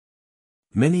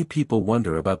Many people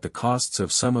wonder about the costs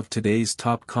of some of today's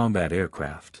top combat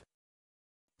aircraft.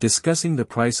 Discussing the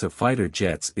price of fighter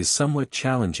jets is somewhat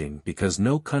challenging because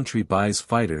no country buys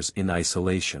fighters in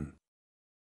isolation.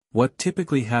 What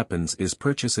typically happens is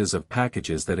purchases of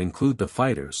packages that include the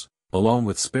fighters, along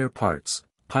with spare parts,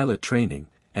 pilot training,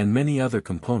 and many other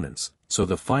components, so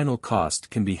the final cost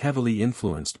can be heavily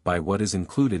influenced by what is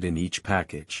included in each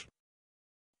package.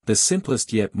 The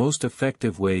simplest yet most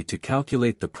effective way to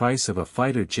calculate the price of a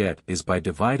fighter jet is by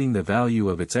dividing the value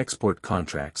of its export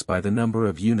contracts by the number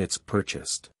of units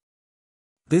purchased.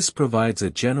 This provides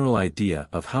a general idea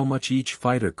of how much each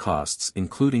fighter costs,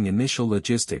 including initial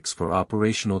logistics for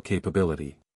operational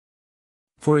capability.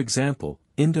 For example,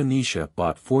 Indonesia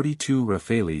bought 42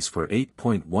 Rafales for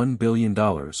 $8.1 billion,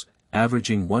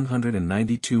 averaging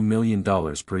 $192 million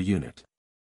per unit.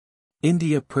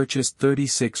 India purchased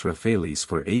 36 Rafales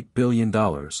for $8 billion,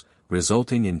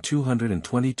 resulting in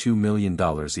 $222 million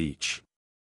each.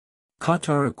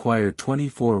 Qatar acquired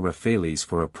 24 Rafales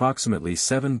for approximately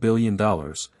 $7 billion,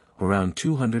 around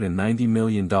 $290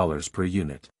 million per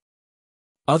unit.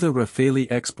 Other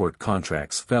Rafale export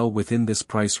contracts fell within this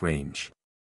price range.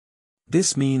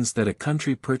 This means that a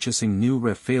country purchasing new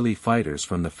Rafale fighters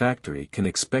from the factory can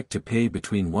expect to pay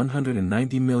between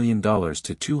 $190 million to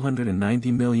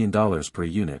 $290 million per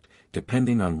unit,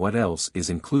 depending on what else is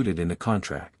included in the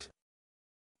contract.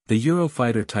 The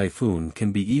Eurofighter Typhoon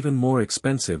can be even more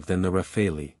expensive than the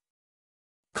Rafale.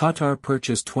 Qatar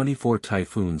purchased 24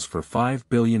 Typhoons for $5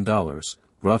 billion,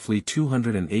 roughly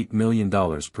 $208 million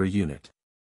per unit.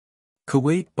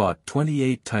 Kuwait bought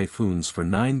 28 Typhoons for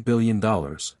 $9 billion,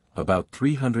 about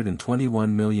 $321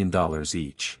 million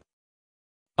each.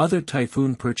 Other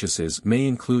Typhoon purchases may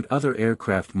include other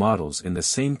aircraft models in the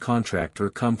same contract or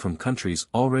come from countries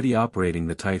already operating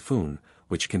the Typhoon,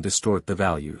 which can distort the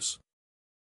values.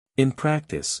 In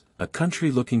practice, a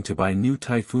country looking to buy new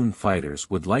Typhoon fighters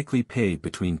would likely pay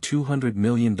between $200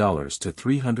 million to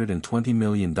 $320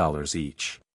 million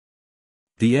each.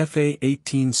 The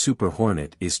Fa-18 Super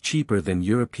Hornet is cheaper than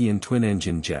European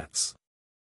twin-engine jets.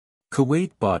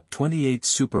 Kuwait bought 28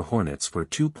 Super Hornets for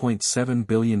 $2.7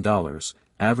 billion,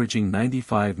 averaging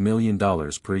 $95 million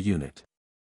per unit.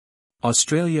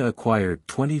 Australia acquired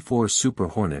 24 Super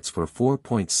Hornets for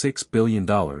 $4.6 billion,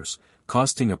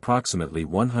 costing approximately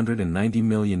 $190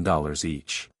 million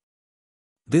each.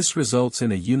 This results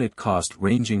in a unit cost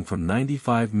ranging from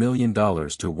 $95 million to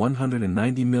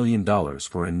 $190 million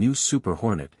for a new Super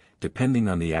Hornet, depending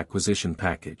on the acquisition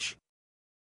package.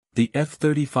 The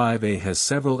F-35A has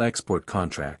several export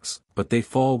contracts, but they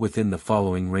fall within the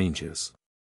following ranges.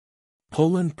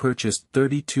 Poland purchased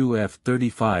 32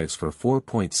 F-35s for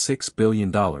 $4.6 billion,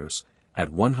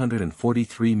 at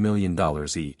 $143 million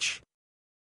each.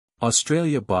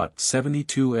 Australia bought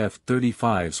 72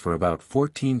 F-35s for about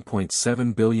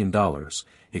 $14.7 billion,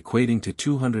 equating to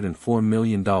 $204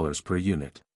 million per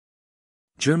unit.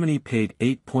 Germany paid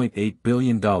 $8.8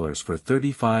 billion for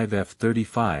 35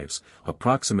 F-35s,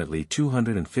 approximately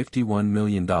 $251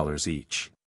 million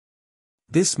each.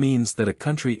 This means that a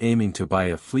country aiming to buy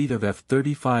a fleet of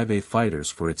F-35A fighters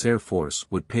for its air force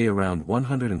would pay around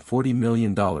 $140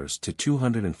 million to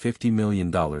 $250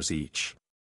 million each.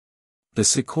 The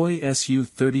Sukhoi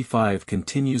Su-35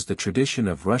 continues the tradition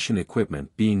of Russian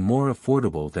equipment being more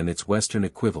affordable than its Western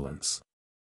equivalents.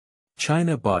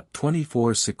 China bought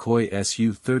 24 Sukhoi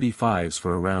Su-35s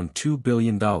for around $2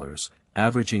 billion,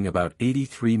 averaging about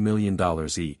 $83 million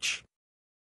each.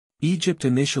 Egypt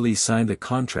initially signed a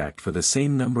contract for the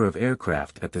same number of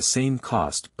aircraft at the same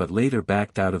cost but later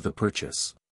backed out of the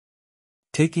purchase.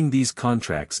 Taking these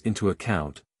contracts into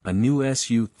account, a new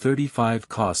Su-35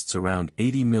 costs around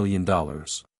 $80 million.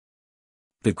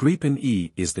 The Gripen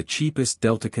E is the cheapest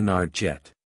Delta Canard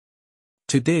jet.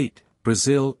 To date,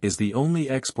 Brazil is the only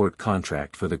export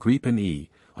contract for the Gripen E,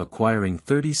 acquiring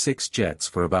 36 jets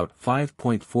for about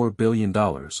 $5.4 billion,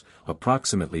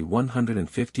 approximately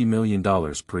 $150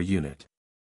 million per unit.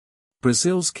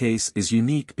 Brazil's case is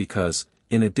unique because,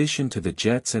 in addition to the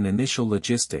jets and initial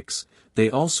logistics, they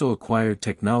also acquired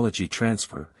technology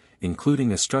transfer,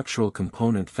 including a structural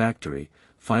component factory,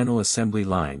 final assembly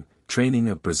line, training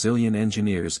of Brazilian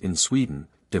engineers in Sweden,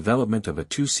 development of a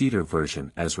two-seater version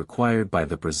as required by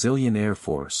the Brazilian Air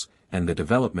Force, and the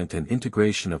development and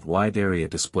integration of wide-area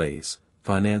displays,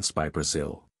 financed by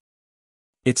Brazil.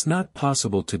 It's not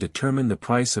possible to determine the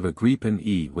price of a Gripen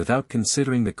E without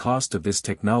considering the cost of this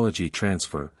technology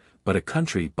transfer, but a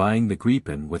country buying the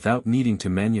Gripen without needing to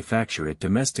manufacture it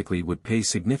domestically would pay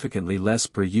significantly less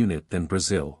per unit than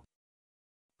Brazil.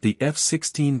 The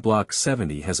F-16 Block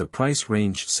 70 has a price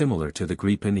range similar to the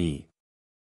Gripen E.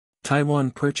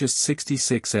 Taiwan purchased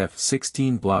 66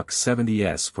 F-16 Block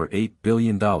 70s for $8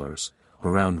 billion,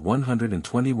 around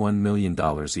 $121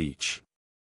 million each.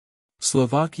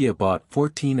 Slovakia bought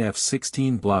 14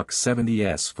 F-16 Block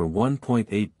 70s for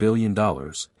 $1.8 billion,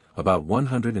 about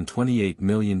 $128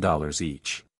 million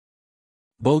each.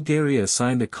 Bulgaria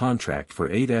signed a contract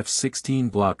for 8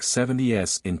 F-16 Block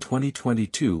 70s in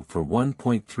 2022 for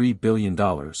 $1.3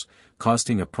 billion,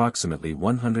 costing approximately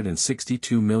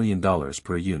 $162 million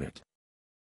per unit.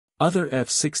 Other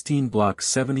F-16 Block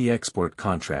 70 export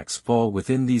contracts fall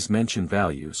within these mentioned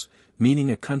values,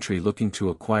 meaning a country looking to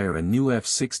acquire a new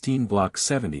F-16 Block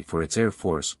 70 for its Air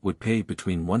Force would pay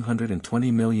between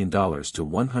 $120 million to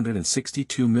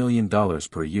 $162 million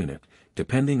per unit,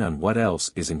 depending on what else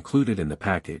is included in the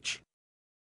package.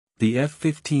 The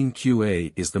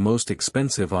F-15QA is the most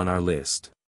expensive on our list.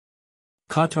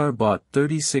 Qatar bought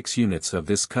 36 units of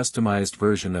this customized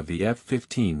version of the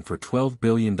F-15 for $12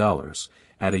 billion,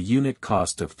 at a unit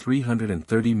cost of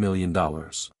 $330 million.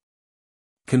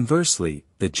 Conversely,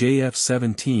 the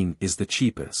JF-17 is the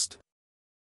cheapest.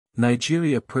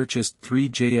 Nigeria purchased 3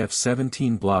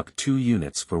 JF-17 Block 2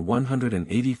 units for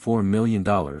 $184 million,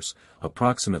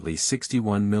 approximately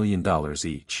 $61 million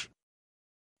each.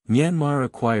 Myanmar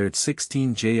acquired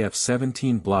 16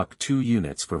 JF-17 Block 2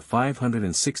 units for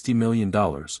 $560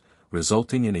 million,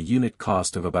 resulting in a unit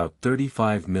cost of about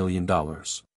 $35 million.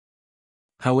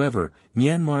 However,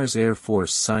 Myanmar's Air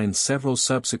Force signed several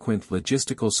subsequent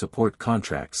logistical support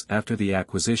contracts after the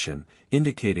acquisition,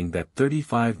 indicating that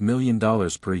 $35 million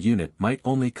per unit might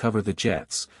only cover the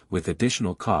jets, with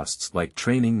additional costs like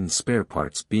training and spare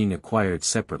parts being acquired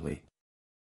separately.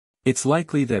 It's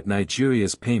likely that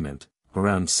Nigeria's payment,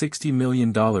 around $60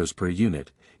 million per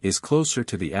unit, is closer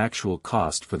to the actual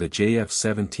cost for the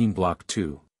JF-17 Block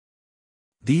 2.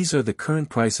 These are the current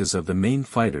prices of the main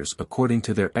fighters according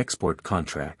to their export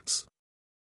contracts.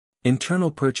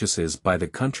 Internal purchases by the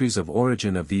countries of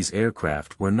origin of these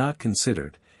aircraft were not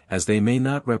considered, as they may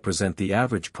not represent the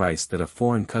average price that a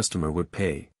foreign customer would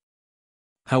pay.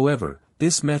 However,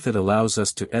 this method allows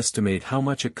us to estimate how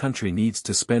much a country needs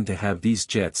to spend to have these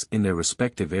jets in their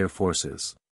respective air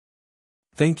forces.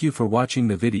 Thank you for watching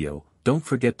the video. Don't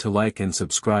forget to like and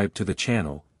subscribe to the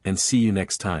channel, and see you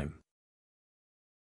next time.